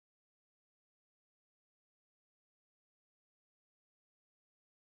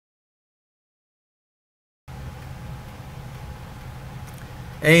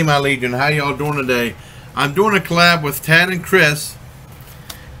Hey, my Legion, how y'all doing today? I'm doing a collab with Tad and Chris,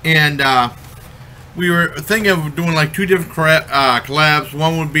 and we were thinking of doing like two different collabs.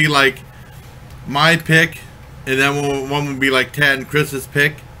 One would be like my pick, and then one would be like Tad and Chris's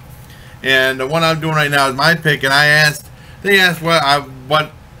pick. And the one I'm doing right now is my pick, and they asked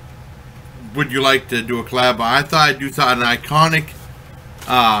what would you like to do a collab on. I thought I'd do an iconic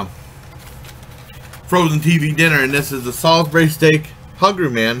frozen TV dinner, and this is the Salisbury steak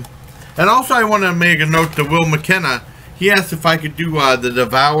Hungry Man. And also I want to make a note to Will McKenna. He asked if I could do the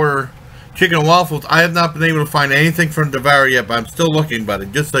Devour chicken and waffles. I have not been able to find anything from Devour yet, but I'm still looking, buddy,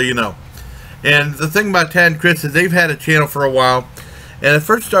 just so you know. And the thing about Tad and Chris is they've had a channel for a while, and it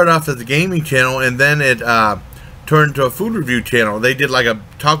first started off as a gaming channel, and then it turned to a food review channel. They did like a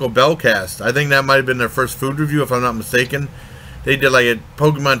Taco Bell cast. I think that might have been their first food review, if I'm not mistaken. They did like a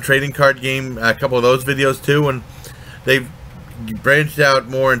Pokemon trading card game, a couple of those videos too, and they've branched out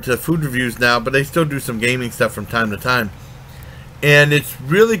more into food reviews now, but they still do some gaming stuff from time to time. And it's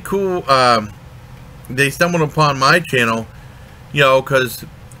really cool. They stumbled upon my channel, you know, because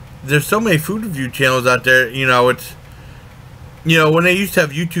there's so many food review channels out there. You know, it's, you know, when they used to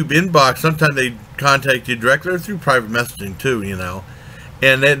have YouTube inbox, sometimes they contact you directly or through private messaging too, you know.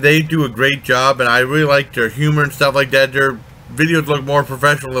 And they do a great job, and I really like their humor and stuff like that. Their videos look more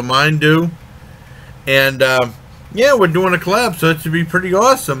professional than mine do. And yeah, we're doing a collab, so it should be pretty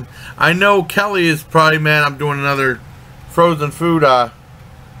awesome. I know Kelly is probably mad I'm doing another frozen food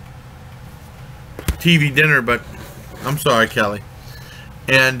TV dinner, but I'm sorry, Kelly.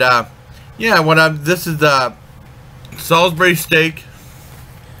 And yeah, this is the Salisbury steak,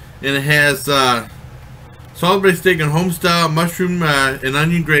 and it has Salisbury steak and homestyle mushroom and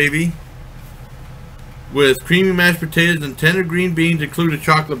onion gravy with creamy mashed potatoes and tender green beans, including a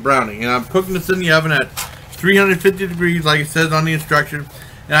chocolate brownie. And I'm cooking this in the oven at 350 degrees, like it says on the instruction.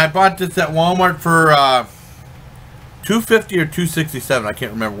 And I bought this at Walmart for $250 or $267. I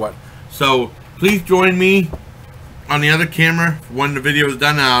can't remember what. So please join me on the other camera when the video is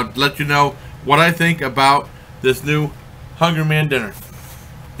done. I'll let you know what I think about this new Hungry Man dinner.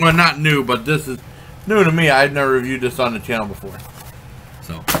 Well, not new, but this is new to me. I've never reviewed this on the channel before.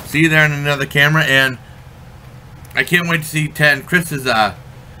 So see you there in another camera, and I can't wait to see Tad and Chris's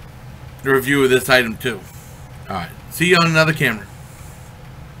review of this item too. Alright, see you on another camera.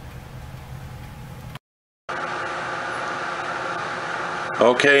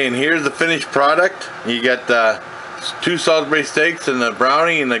 Okay, and here's the finished product. You got two Salisbury steaks and the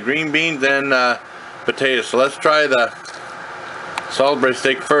brownie and the green beans and potatoes. So let's try the Salisbury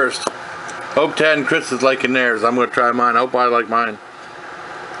steak first. Hope Tad and Chris is liking theirs. I'm going to try mine. I hope I like mine.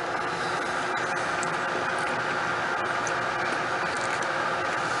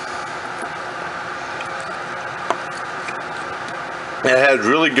 It has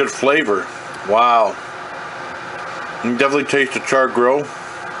really good flavor. Wow. You can definitely taste the char grill.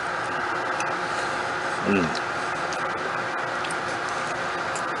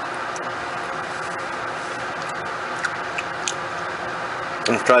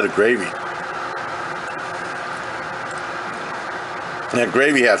 Let's try the gravy. That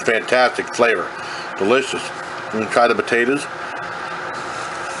gravy has fantastic flavor. Delicious. Let's try the potatoes.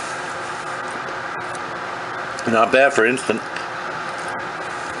 Not bad for instant.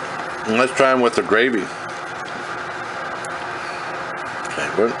 And let's try them with the gravy. Okay,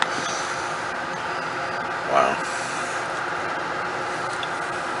 good. Wow.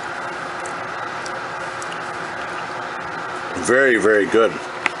 Very, very good.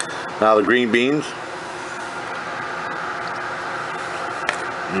 Now the green beans.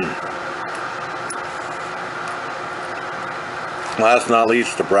 Last but not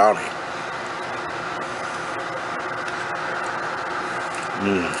least, the brownie.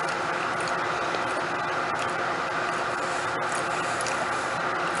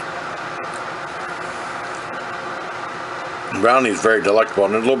 Brownie is very delectable,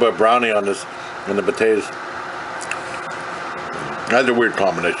 and a little bit of brownie on this and the potatoes. That's a weird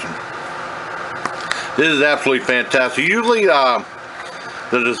combination. This is absolutely fantastic. Usually the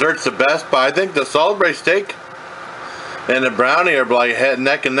dessert's the best, but I think the Salisbury steak and the brownie are like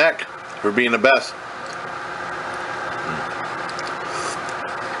neck and neck for being the best.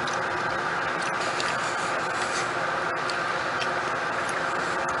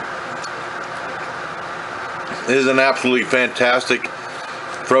 This is an absolutely fantastic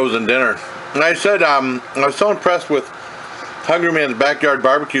frozen dinner. And I said I was so impressed with Hungry Man's backyard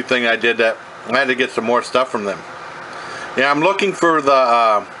barbecue thing I did that I had to get some more stuff from them. Yeah, I'm looking for the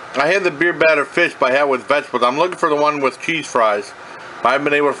I had the beer batter fish, but I had it with vegetables. I'm looking for the one with cheese fries, but I haven't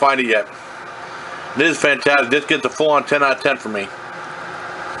been able to find it yet. This is fantastic. This gets a full-on 10 out of 10 for me.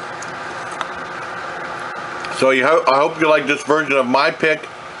 So I hope you like this version of my pick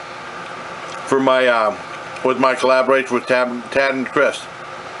for my with my collaboration with Tad and Chris.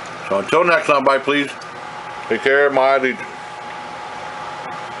 So until next time, bye please. Take care, my legion.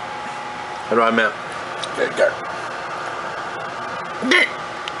 That's what I meant. Take care.